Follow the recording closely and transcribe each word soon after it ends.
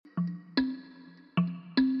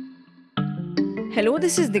Hello,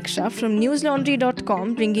 this is Diksha from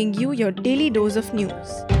newslaundry.com bringing you your daily dose of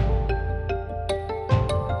news.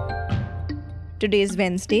 Today is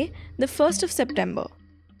Wednesday, the 1st of September.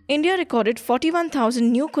 India recorded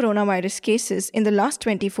 41,000 new coronavirus cases in the last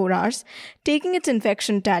 24 hours, taking its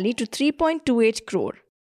infection tally to 3.28 crore.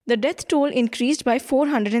 The death toll increased by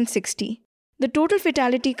 460. The total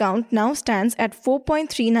fatality count now stands at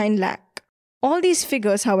 4.39 lakh. All these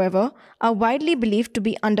figures, however, are widely believed to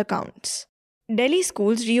be undercounts. Delhi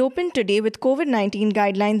schools reopened today with COVID-19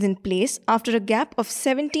 guidelines in place after a gap of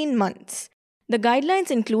 17 months. The guidelines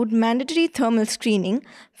include mandatory thermal screening,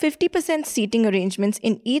 50% seating arrangements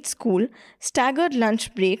in each school, staggered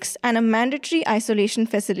lunch breaks, and a mandatory isolation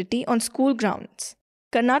facility on school grounds.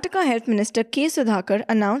 Karnataka Health Minister K. Sudhakar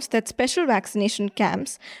announced that special vaccination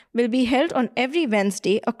camps will be held on every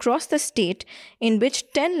Wednesday across the state, in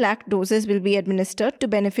which 10 lakh doses will be administered to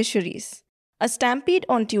beneficiaries. A stampede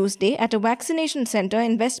on Tuesday at a vaccination center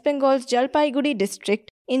in West Bengal's Jalpaiguri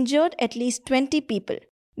district injured at least 20 people.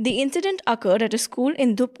 The incident occurred at a school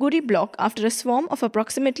in Dhupguri block after a swarm of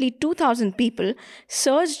approximately 2,000 people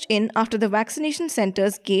surged in after the vaccination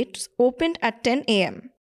center's gates opened at 10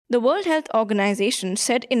 a.m. The World Health Organization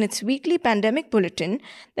said in its weekly pandemic bulletin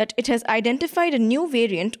that it has identified a new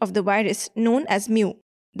variant of the virus known as Mu.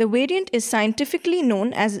 The variant is scientifically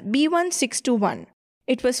known as B1621.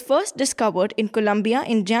 It was first discovered in Colombia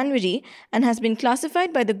in January and has been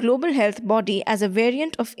classified by the global health body as a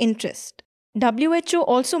variant of interest. WHO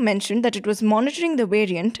also mentioned that it was monitoring the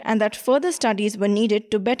variant and that further studies were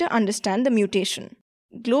needed to better understand the mutation.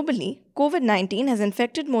 Globally, COVID-19 has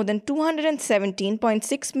infected more than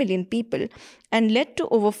 217.6 million people and led to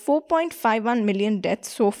over 4.51 million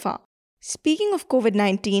deaths so far. Speaking of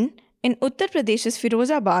COVID-19, in Uttar Pradesh's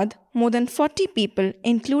Firozabad, more than 40 people,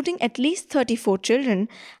 including at least 34 children,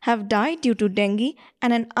 have died due to dengue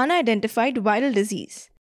and an unidentified viral disease.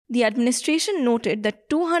 The administration noted that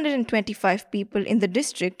 225 people in the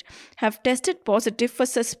district have tested positive for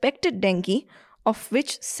suspected dengue, of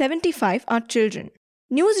which 75 are children.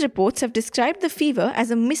 News reports have described the fever as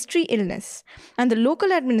a mystery illness, and the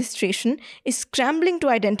local administration is scrambling to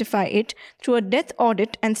identify it through a death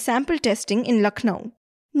audit and sample testing in Lucknow.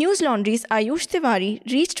 News Laundry's Ayush Tiwari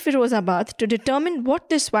reached Firozabad to determine what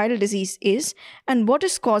this viral disease is and what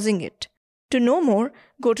is causing it. To know more,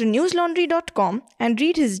 go to newslaundry.com and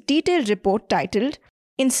read his detailed report titled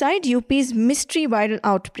Inside UP's Mystery Viral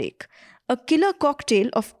Outbreak, a Killer Cocktail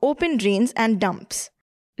of Open Drains and Dumps.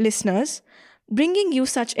 Listeners, bringing you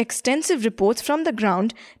such extensive reports from the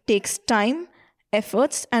ground takes time,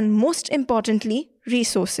 efforts, and most importantly,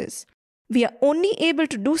 resources. We are only able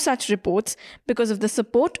to do such reports because of the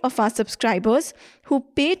support of our subscribers who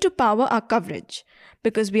pay to power our coverage,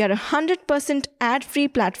 because we are a 100% ad-free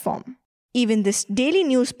platform. Even this daily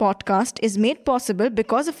news podcast is made possible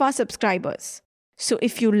because of our subscribers. So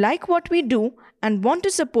if you like what we do and want to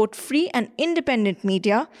support free and independent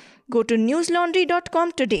media, go to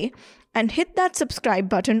newslaundry.com today and hit that subscribe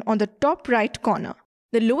button on the top right corner.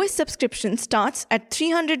 The lowest subscription starts at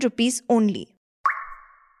 300 rupees only.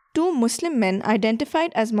 Two Muslim men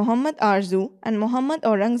identified as Mohammad Arzu and Mohammad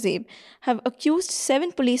Aurangzeb have accused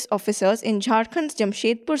 7 police officers in Jharkhand's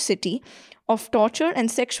Jamshedpur city of torture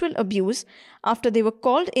and sexual abuse after they were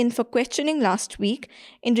called in for questioning last week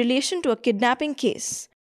in relation to a kidnapping case.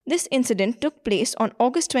 This incident took place on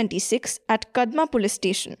August 26 at Kadma police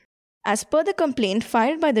station. As per the complaint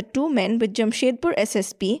filed by the 2 men with Jamshedpur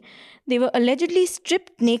SSP, they were allegedly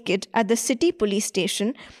stripped naked at the city police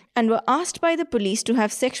station and were asked by the police to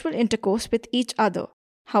have sexual intercourse with each other.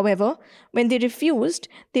 However, when they refused,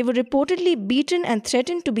 they were reportedly beaten and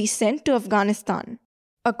threatened to be sent to Afghanistan.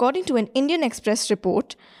 According to an Indian Express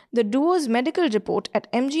report, the duo's medical report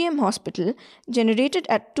at MGM Hospital, generated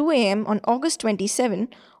at 2 a.m. on August 27,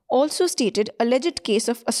 also stated alleged case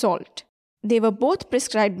of assault. They were both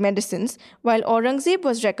prescribed medicines, while Aurangzeb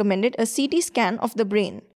was recommended a CT scan of the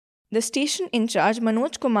brain. The station in charge,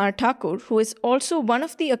 Manoj Kumar Thakur, who is also one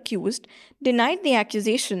of the accused, denied the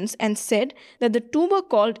accusations and said that the 2 were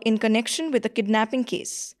called in connection with a kidnapping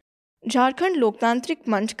case. Jharkhand Loktantrik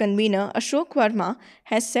Manch convener Ashok Verma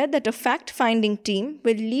has said that a fact-finding team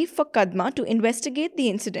will leave for Kadma to investigate the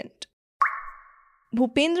incident.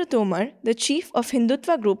 Bhupendra Tomar, the chief of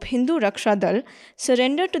Hindutva group Hindu Raksha Dal,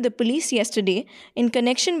 surrendered to the police yesterday in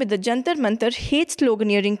connection with the Jantar Mantar hate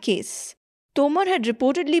sloganeering case. Tomar had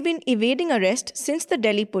reportedly been evading arrest since the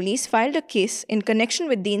Delhi police filed a case in connection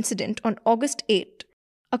with the incident on August 8.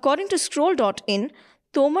 According to Scroll.in,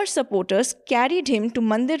 Tomar's supporters carried him to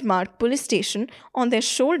Mandir Marg police station on their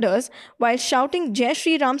shoulders while shouting Jai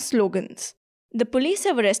Shri Ram slogans. The police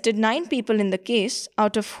have arrested 9 people in the case,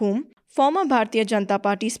 out of whom Former Bharatiya Janata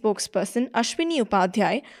Party spokesperson Ashwini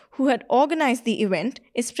Upadhyay, who had organized the event,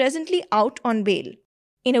 is presently out on bail.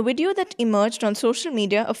 In a video that emerged on social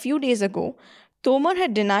media a few days ago, Tomar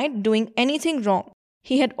had denied doing anything wrong.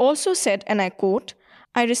 He had also said, and I quote,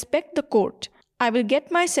 "I respect the court. I will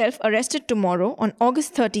get myself arrested tomorrow on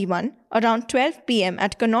August 31 around 12 p.m.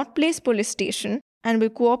 at Connaught Place police station and will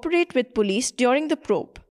cooperate with police during the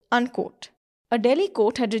probe." Unquote. A Delhi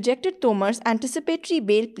court had rejected Tomar's anticipatory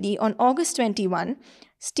bail plea on August 21,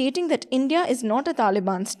 stating that India is not a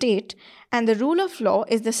Taliban state and the rule of law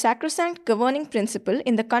is the sacrosanct governing principle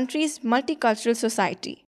in the country's multicultural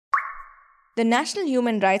society. The National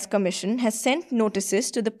Human Rights Commission has sent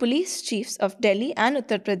notices to the police chiefs of Delhi and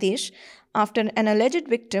Uttar Pradesh after an alleged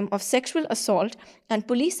victim of sexual assault and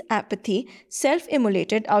police apathy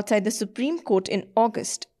self-immolated outside the Supreme Court in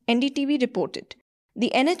August, NDTV reported.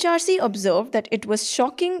 The NHRC observed that it was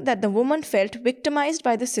shocking that the woman felt victimized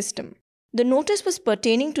by the system. The notice was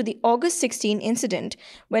pertaining to the August 16 incident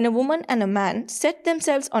when a woman and a man set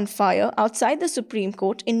themselves on fire outside the Supreme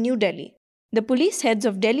Court in New Delhi. The police heads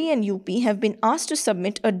of Delhi and UP have been asked to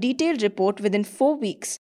submit a detailed report within 4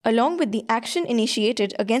 weeks, along with the action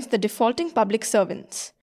initiated against the defaulting public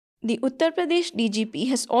servants. The Uttar Pradesh DGP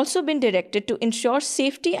has also been directed to ensure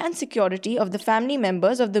safety and security of the family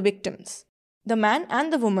members of the victims. The man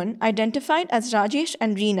and the woman, identified as Rajesh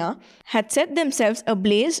and Reena, had set themselves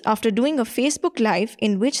ablaze after doing a Facebook Live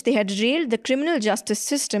in which they had railed the criminal justice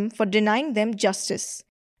system for denying them justice.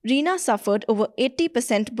 Reena suffered over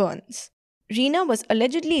 80% burns. Reena was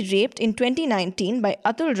allegedly raped in 2019 by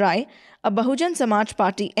Atul Rai, a Bahujan Samaj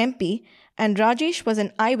Party MP, and Rajesh was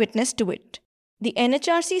an eyewitness to it. The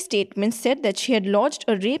NHRC statement said that she had lodged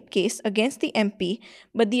a rape case against the MP,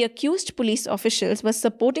 but the accused police officials were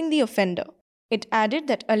supporting the offender. It added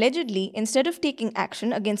that allegedly, instead of taking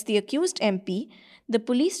action against the accused MP, the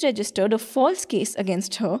police registered a false case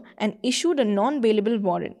against her and issued a non-bailable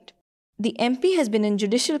warrant. The MP has been in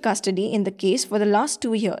judicial custody in the case for the last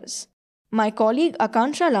 2 years. My colleague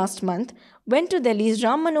Akanksha last month went to Delhi's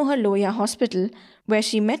Ram Manohar Lohia Hospital, where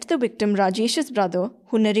she met the victim Rajesh's brother,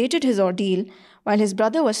 who narrated his ordeal while his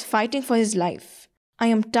brother was fighting for his life. "I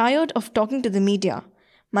am tired of talking to the media.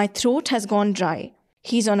 My throat has gone dry.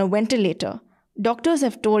 He's on a ventilator. Doctors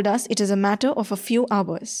have told us it is a matter of a few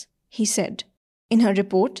hours," he said. In her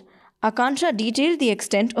report, Akanksha detailed the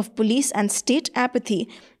extent of police and state apathy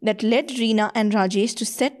that led Reena and Rajesh to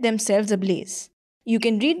set themselves ablaze. You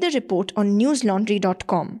can read the report on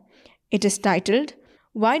newslaundry.com. It is titled,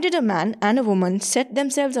 "Why Did a Man and a Woman Set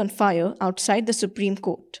Themselves on Fire Outside the Supreme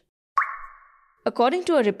Court?" According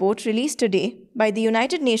to a report released today by the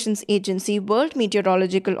United Nations agency World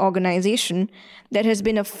Meteorological Organization, there has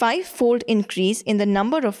been a 5-fold increase in the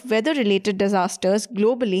number of weather-related disasters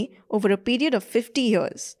globally over a period of 50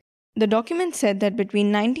 years. The document said that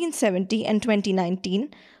between 1970 and 2019,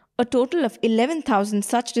 a total of 11,000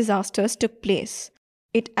 such disasters took place.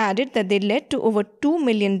 It added that they led to over 2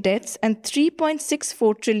 million deaths and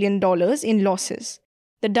 $3.64 trillion in losses.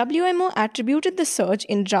 The WMO attributed the surge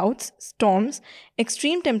in droughts, storms,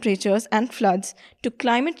 extreme temperatures, and floods to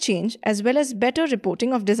climate change as well as better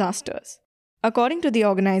reporting of disasters. According to the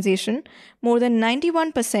organization, more than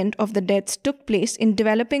 91% of the deaths took place in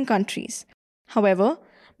developing countries. However,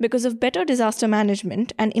 because of better disaster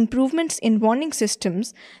management and improvements in warning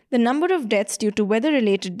systems, the number of deaths due to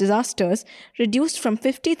weather-related disasters reduced from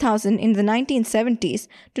 50,000 in the 1970s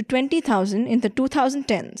to 20,000 in the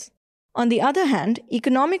 2010s. On the other hand,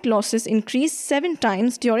 economic losses increased 7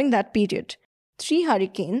 times during that period. 3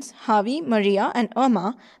 hurricanes, Harvey, Maria, and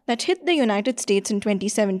Irma, that hit the United States in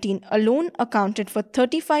 2017 alone accounted for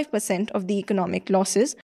 35% of the economic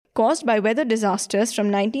losses caused by weather disasters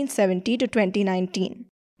from 1970 to 2019.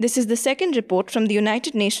 This is the second report from the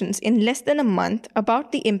United Nations in less than a month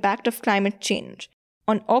about the impact of climate change.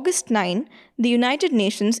 On August 9, the United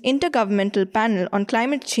Nations Intergovernmental Panel on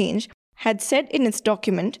Climate Change had said in its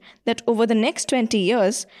document that over the next 20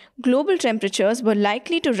 years, global temperatures were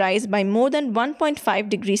likely to rise by more than 1.5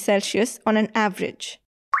 degrees Celsius on an average.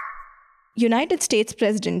 United States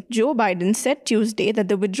President Joe Biden said Tuesday that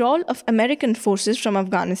the withdrawal of American forces from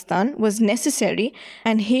Afghanistan was necessary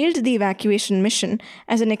and hailed the evacuation mission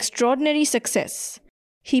as an extraordinary success.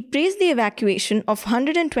 He praised the evacuation of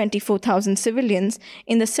 124,000 civilians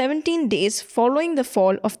in the 17 days following the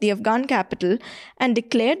fall of the Afghan capital and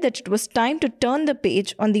declared that it was time to turn the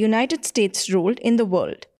page on the United States' role in the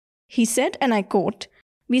world. He said, and I quote,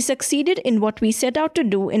 "We succeeded in what we set out to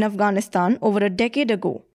do in Afghanistan over a decade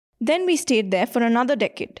ago. Then we stayed there for another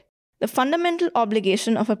decade. The fundamental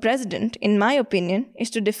obligation of a president, in my opinion,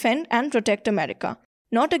 is to defend and protect America.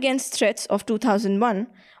 not against threats of 2001,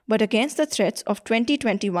 but against the threats of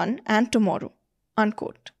 2021 and tomorrow."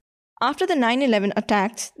 Unquote. After the 9/11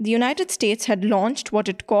 attacks, the United States had launched what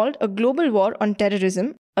it called a global war on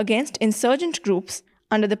terrorism against insurgent groups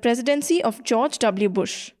under the presidency of George W.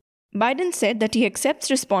 Bush. Biden said that he accepts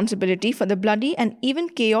responsibility for the bloody and even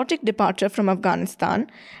chaotic departure from Afghanistan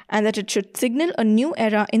and that it should signal a new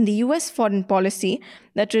era in the US foreign policy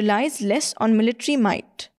that relies less on military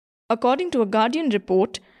might. According to a Guardian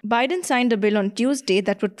report, Biden signed a bill on Tuesday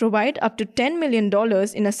that would provide up to $10 million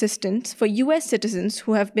in assistance for US citizens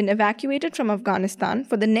who have been evacuated from Afghanistan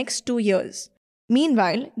for the next 2 years.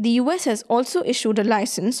 Meanwhile, the US has also issued a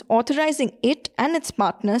license authorizing it and its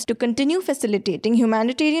partners to continue facilitating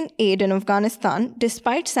humanitarian aid in Afghanistan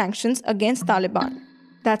despite sanctions against Taliban.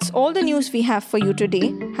 That's all the news we have for you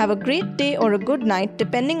today. Have a great day or a good night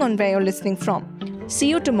depending on where you're listening from. See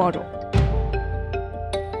you tomorrow.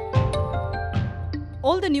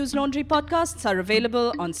 All the News Laundry podcasts are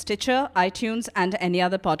available on Stitcher, iTunes, and any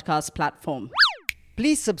other podcast platform.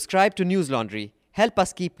 Please subscribe to News Laundry. Help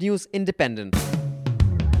us keep news independent.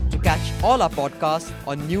 To catch all our podcasts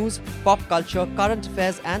on news, pop culture, current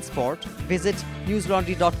affairs, and sport, visit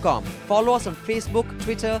newslaundry.com. Follow us on Facebook,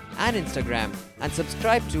 Twitter, and Instagram, and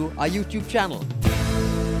subscribe to our YouTube channel.